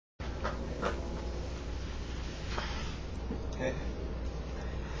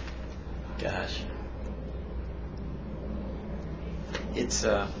Gosh. It's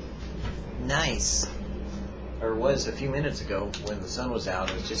nice, or was a few minutes ago when the sun was out.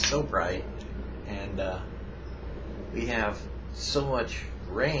 It was just so bright, and we have so much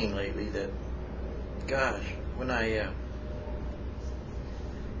rain lately that, gosh, when I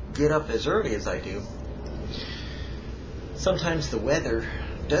get up as early as I do, sometimes the weather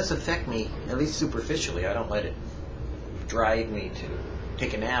does affect me, at least superficially. I don't let it drive me to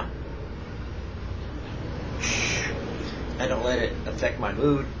take a nap. I don't let it affect my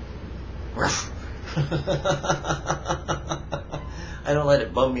mood. I don't let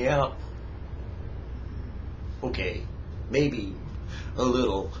it bum me out. Okay, maybe a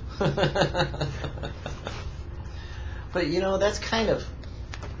little. But you know, that's kind of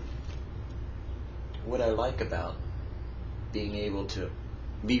what I like about being able to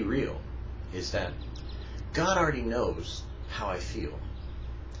be real, is that God already knows how I feel.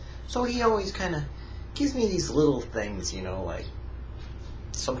 So he always kind of gives me these little things, you know, like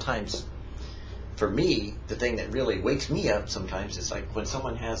sometimes for me, the thing that really wakes me up sometimes is like when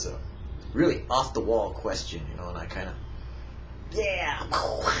someone has a really off the wall question, you know, and I kind of, yeah,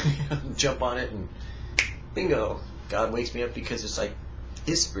 jump on it and bingo, God wakes me up, because it's like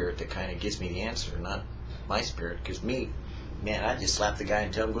his spirit that kind of gives me the answer, not my spirit, because me, man, I just slap the guy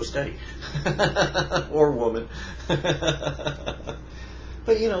and tell him go study. Or woman.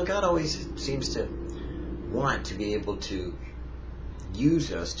 But you know, God always seems to want to be able to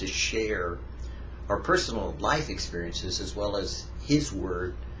use us to share our personal life experiences as well as his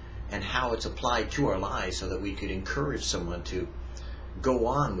word and how it's applied to our lives, so that we could encourage someone to go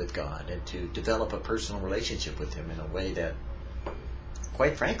on with God and to develop a personal relationship with him in a way that,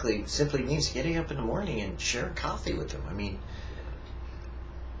 quite frankly, simply means getting up in the morning and sharing coffee with him. I mean,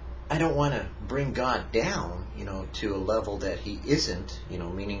 I don't want to bring God down, you know, to a level that he isn't, you know,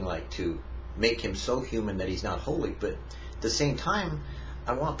 meaning like to make him so human that he's not holy. But at the same time,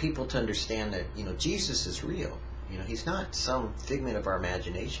 I want people to understand that, you know, Jesus is real. You know, he's not some figment of our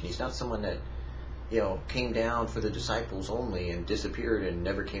imagination. He's not someone that, you know, came down for the disciples only and disappeared and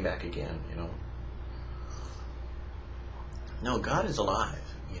never came back again, you know. No, God is alive,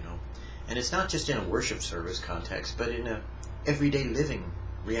 you know. And it's not just in a worship service context, but in a everyday living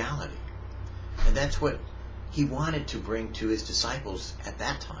reality. And that's what he wanted to bring to his disciples at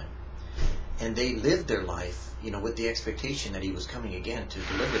that time. And they lived their life, you know, with the expectation that he was coming again to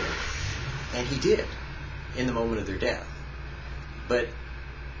deliver them. And he did, in the moment of their death. But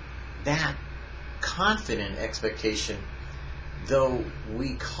that confident expectation, though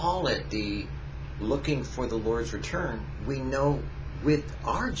we call it the looking for the Lord's return, we know with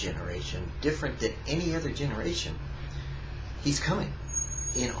our generation, different than any other generation, he's coming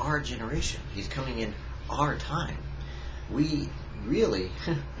in our generation. He's coming in our time. We really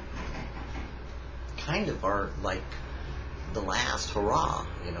kind of are like the last hurrah,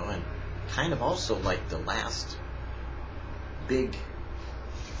 you know, and kind of also like the last big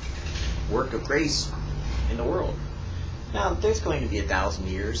work of grace in the world. Now, there's going to be 1,000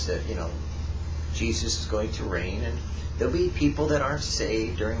 years that, you know, Jesus is going to reign, and there'll be people that aren't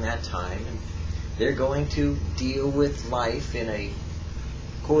saved during that time, and they're going to deal with life in a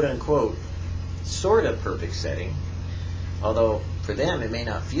quote-unquote sort of perfect setting, although for them it may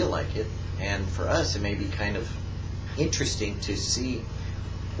not feel like it, and for us it may be kind of interesting to see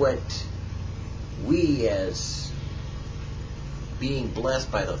what we, as being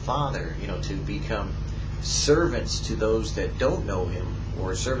blessed by the Father, you know, to become servants to those that don't know him,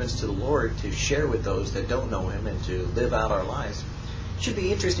 or servants to the Lord to share with those that don't know him and to live out our lives. It should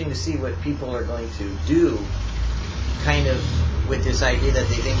be interesting to see what people are going to do, kind of with this idea that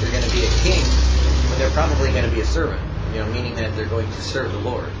they think they're going to be a king when they're probably going to be a servant, you know, meaning that they're going to serve the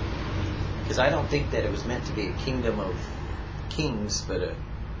Lord. Because I don't think that it was meant to be a kingdom of kings, but a,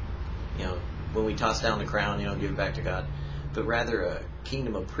 you know, when we toss down the crown, you know, give it back to God, but rather a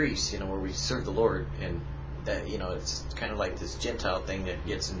kingdom of priests, you know, where we serve the Lord. And that, you know, it's kind of like this Gentile thing that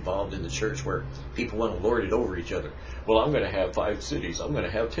gets involved in the church where people want to lord it over each other. Well, I'm going to have 5 cities. I'm going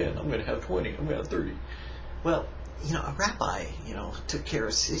to have 10. I'm going to have 20. I'm going to have 30. Well, you know, a rabbi, you know, took care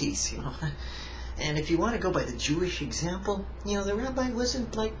of cities, you know. And if you want to go by the Jewish example, you know, the rabbi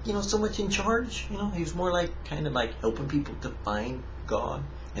wasn't like, you know, so much in charge. You know, he was more like kind of like helping people to find God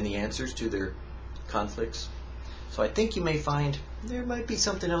and the answers to their conflicts. So I think you may find there might be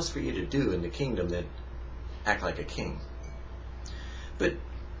something else for you to do in the kingdom that act like a king. But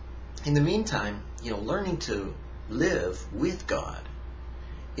in the meantime, you know, learning to live with God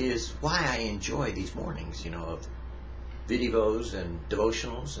is why I enjoy these mornings, you know, of VidDevos and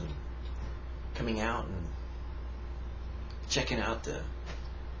devotionals and coming out and checking out the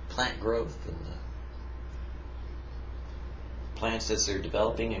plant growth and the plants as they're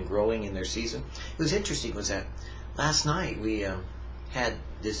developing and growing in their season. It was interesting was that last night we had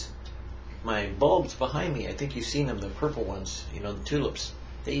my bulbs behind me, I think you've seen them, the purple ones, the tulips.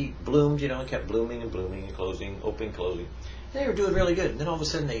 They bloomed, and kept blooming and blooming and closing, opening, closing. They were doing really good. And then all of a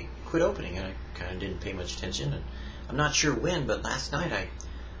sudden they quit opening, and I kind of didn't pay much attention. And I'm not sure when, but last night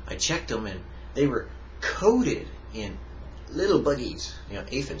I checked them, and they were coated in little buggies,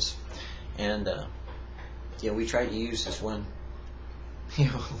 aphids. And we tried to use this one,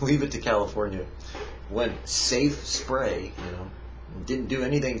 leave it to California, one safe spray, didn't do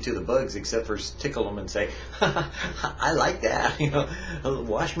anything to the bugs except for tickle them and say, I like that,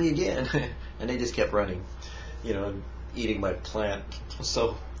 wash me again. And they just kept running, eating my plant.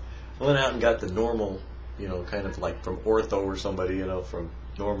 So I went out and got the normal, kind of like from Ortho or somebody, from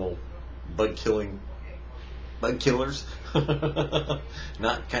normal bug killers.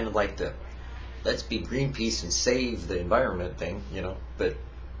 Not kind of like the let's be Greenpeace and save the environment thing, but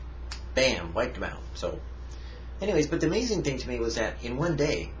bam, wiped them out. So anyways, but the amazing thing to me was that in one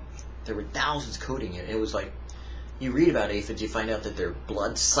day, there were thousands coating it. It was like, you read about aphids, you find out that they're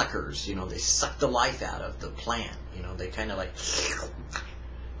blood suckers. They suck the life out of the plant. They kind of like,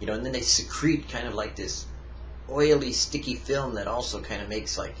 and then they secrete kind of like this oily, sticky film that also kind of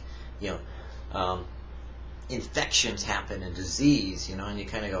makes like, infections happen and disease, and you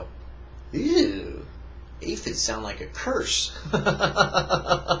kind of go, ew, aphids sound like a curse.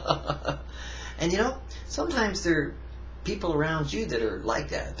 And sometimes there are people around you that are like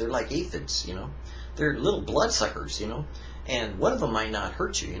that. They're like aphids, They're little bloodsuckers, And one of them might not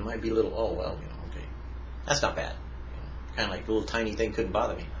hurt you. It might be a little, oh, well, okay. That's not bad. Kind of like a little tiny thing couldn't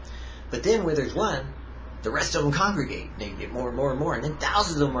bother me. But then where there's one, the rest of them congregate. They get more and more and more. And then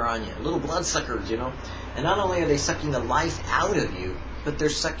thousands of them are on you. Little bloodsuckers, And not only are they sucking the life out of you, but they're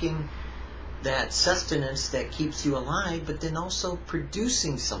sucking that sustenance that keeps you alive, but then also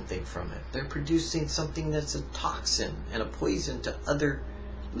producing something from it. They're producing something that's a toxin and a poison to other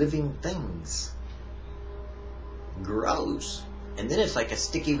living things. Gross. And then it's like a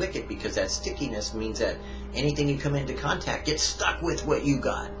sticky wicket, because that stickiness means that anything you come into contact gets stuck with what you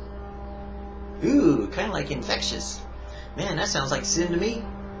got. Ooh, kind of like infectious. Man, that sounds like sin to me.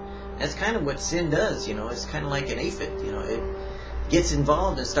 That's kind of what sin does, It's kind of like an aphid, It gets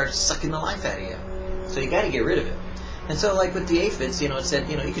involved and starts sucking the life out of you. So you got to get rid of it. And so like with the aphids, it said,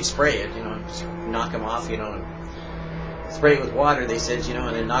 you could spray it, just knock them off, and spray it with water, they said,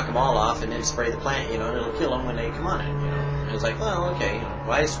 and then knock them all off and then spray the plant, and it'll kill them when they come on it, And it's like, well, okay,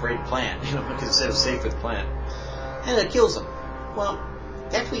 why spray the plant, because it said it was safe with the plant. And it kills them. Well,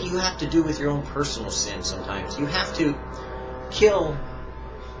 that's what you have to do with your own personal sin sometimes. You have to kill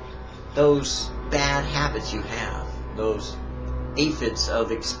those bad habits you have, those aphids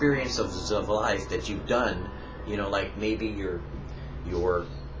of experiences of life that you've done, like maybe your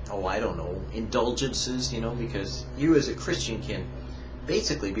indulgences, because you as a Christian can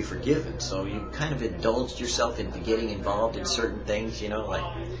basically be forgiven. So you kind of indulged yourself into getting involved in certain things, like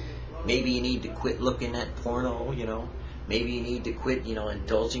maybe you need to quit looking at porno, maybe you need to quit,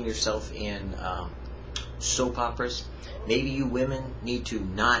 indulging yourself in soap operas. Maybe you women need to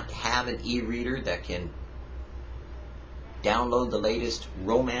not have an e-reader that can download the latest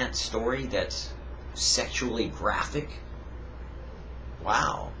romance story that's sexually graphic.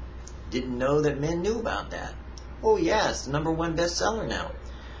 Wow. Didn't know that men knew about that. Oh yeah, it's the #1 bestseller now.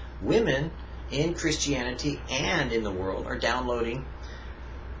 Women in Christianity and in the world are downloading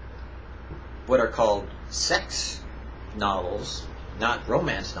what are called sex novels, not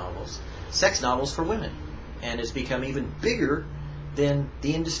romance novels, sex novels for women. And it's become even bigger than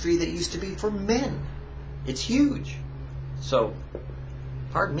the industry that used to be for men. It's huge. So,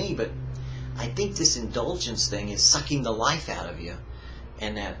 pardon me, but I think this indulgence thing is sucking the life out of you,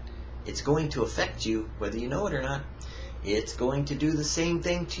 and that it's going to affect you whether you know it or not. It's going to do the same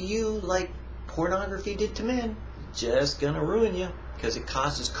thing to you like pornography did to men. Just gonna ruin you, because it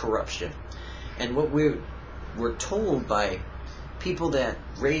causes corruption. And what we're told by people that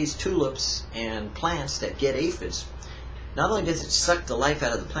raise tulips and plants that get aphids, not only does it suck the life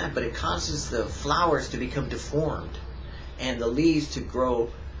out of the plant, but it causes the flowers to become deformed and the leaves to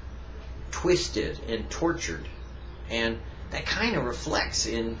grow twisted and tortured. And that kind of reflects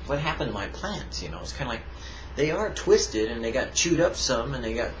in what happened to my plants. It's kind of like they are twisted and they got chewed up some and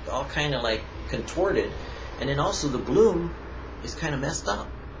they got all kind of like contorted, and then also the bloom is kind of messed up.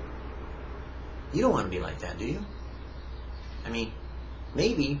 You don't want to be like that, do you? I mean,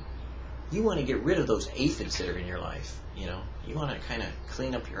 maybe you want to get rid of those aphids that are in your life. You want to kind of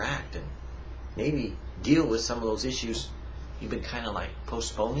clean up your act and maybe deal with some of those issues you've been kind of like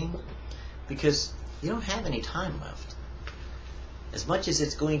postponing? Because you don't have any time left. As much as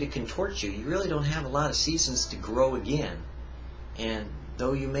it's going to contort you, you really don't have a lot of seasons to grow again. And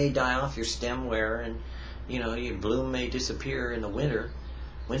though you may die off your stem wear and your bloom may disappear in the winter,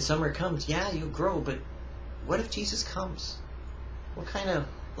 when summer comes, yeah, you'll grow, but what if Jesus comes? What kind of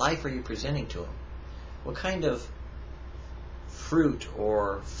life are you presenting to him? What kind of fruit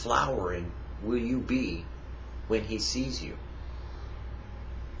or flowering will you be when he sees you?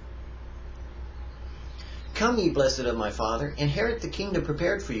 Come, ye blessed of my Father, inherit the kingdom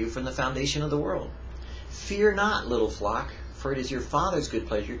prepared for you from the foundation of the world. Fear not, little flock, for it is your Father's good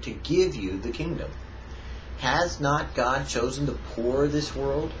pleasure to give you the kingdom. Has not God chosen the poor of this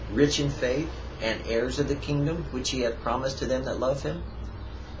world, rich in faith, and heirs of the kingdom, which he hath promised to them that love him?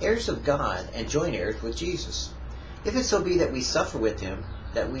 Heirs of God, and joint heirs with Jesus. If it so be that we suffer with him,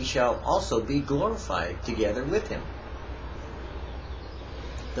 that we shall also be glorified together with him.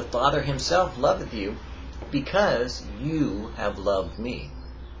 The Father himself loveth you, because you have loved me.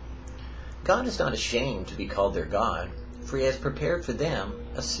 God is not ashamed to be called their God, for he has prepared for them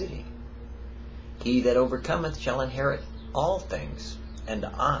a city. He that overcometh shall inherit all things, and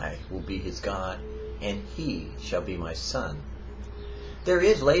I will be his God, and he shall be my son. There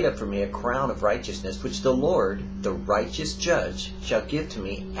is laid up for me a crown of righteousness, which the Lord, the righteous judge, shall give to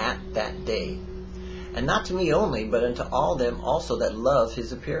me at that day. And not to me only, but unto all them also that love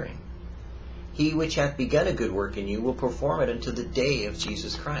his appearing. He which hath begun a good work in you will perform it unto the day of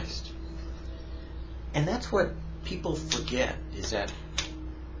Jesus Christ. And that's what people forget, is that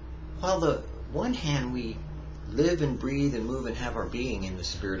while the one hand we live and breathe and move and have our being in the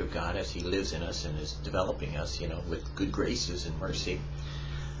Spirit of God as he lives in us and is developing us, with good graces and mercy,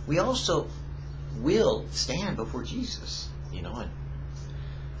 we also will stand before Jesus, and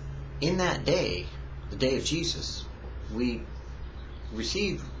in that day, the day of Jesus, we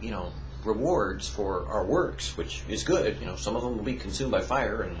receive, rewards for our works, which is good. Some of them will be consumed by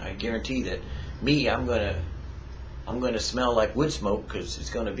fire, and I guarantee that I'm going to smell like wood smoke, because it's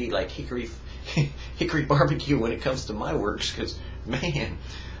going to be like hickory barbecue when it comes to my works, because man,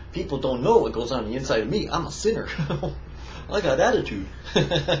 people don't know what goes on the inside of me. I'm a sinner. I got attitude.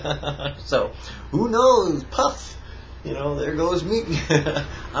 So who knows? Puff, there goes me.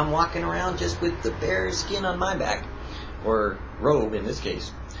 I'm walking around just with the bare skin on my back, or robe in this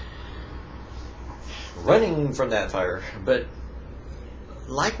case, running from that fire. But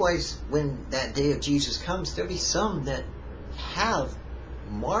likewise, when that day of Jesus comes, there'll be some that have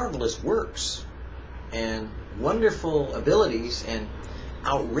marvelous works and wonderful abilities and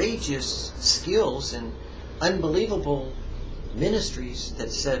outrageous skills and unbelievable ministries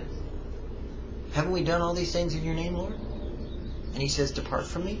that said, haven't we done all these things in your name, Lord? And he says, depart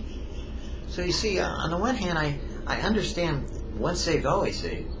from me. So you see, on the one hand, I understand once saved, always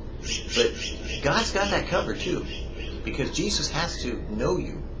saved. But God's got that covered too. Because Jesus has to know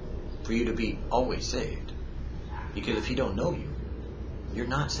you for you to be always saved. Because if he don't know you, you're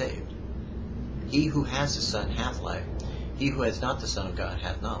not saved. He who has the Son hath life. He who has not the Son of God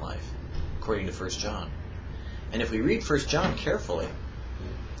hath not life, according to 1 John. And if we read 1 John carefully,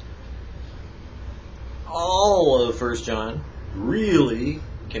 all of 1 John really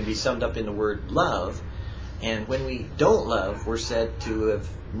can be summed up in the word love. And when we don't love, we're said to have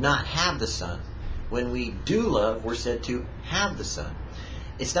not have the Son. When we do love, we're said to have the Son.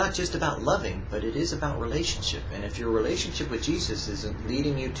 It's not just about loving, but it is about relationship. And if your relationship with Jesus isn't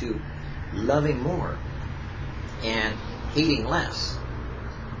leading you to loving more and hating less,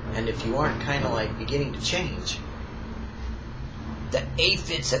 and if you aren't kind of like beginning to change, the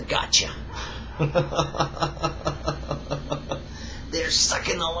aphids have got you. They're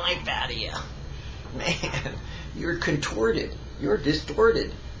sucking the life out of you. Man, you're contorted. You're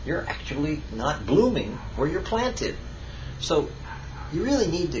distorted. You're actually not blooming where you're planted. So you really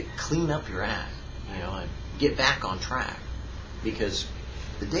need to clean up your act, and get back on track. Because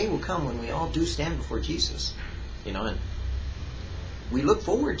the day will come when we all do stand before Jesus, and we look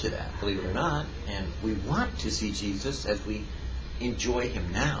forward to that, believe it or not. And we want to see Jesus as we enjoy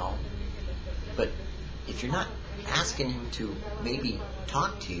him now. But if you're not asking him to maybe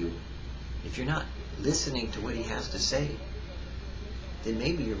talk to you, if you're not listening to what he has to say, then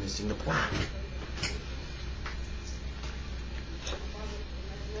maybe you're missing the point.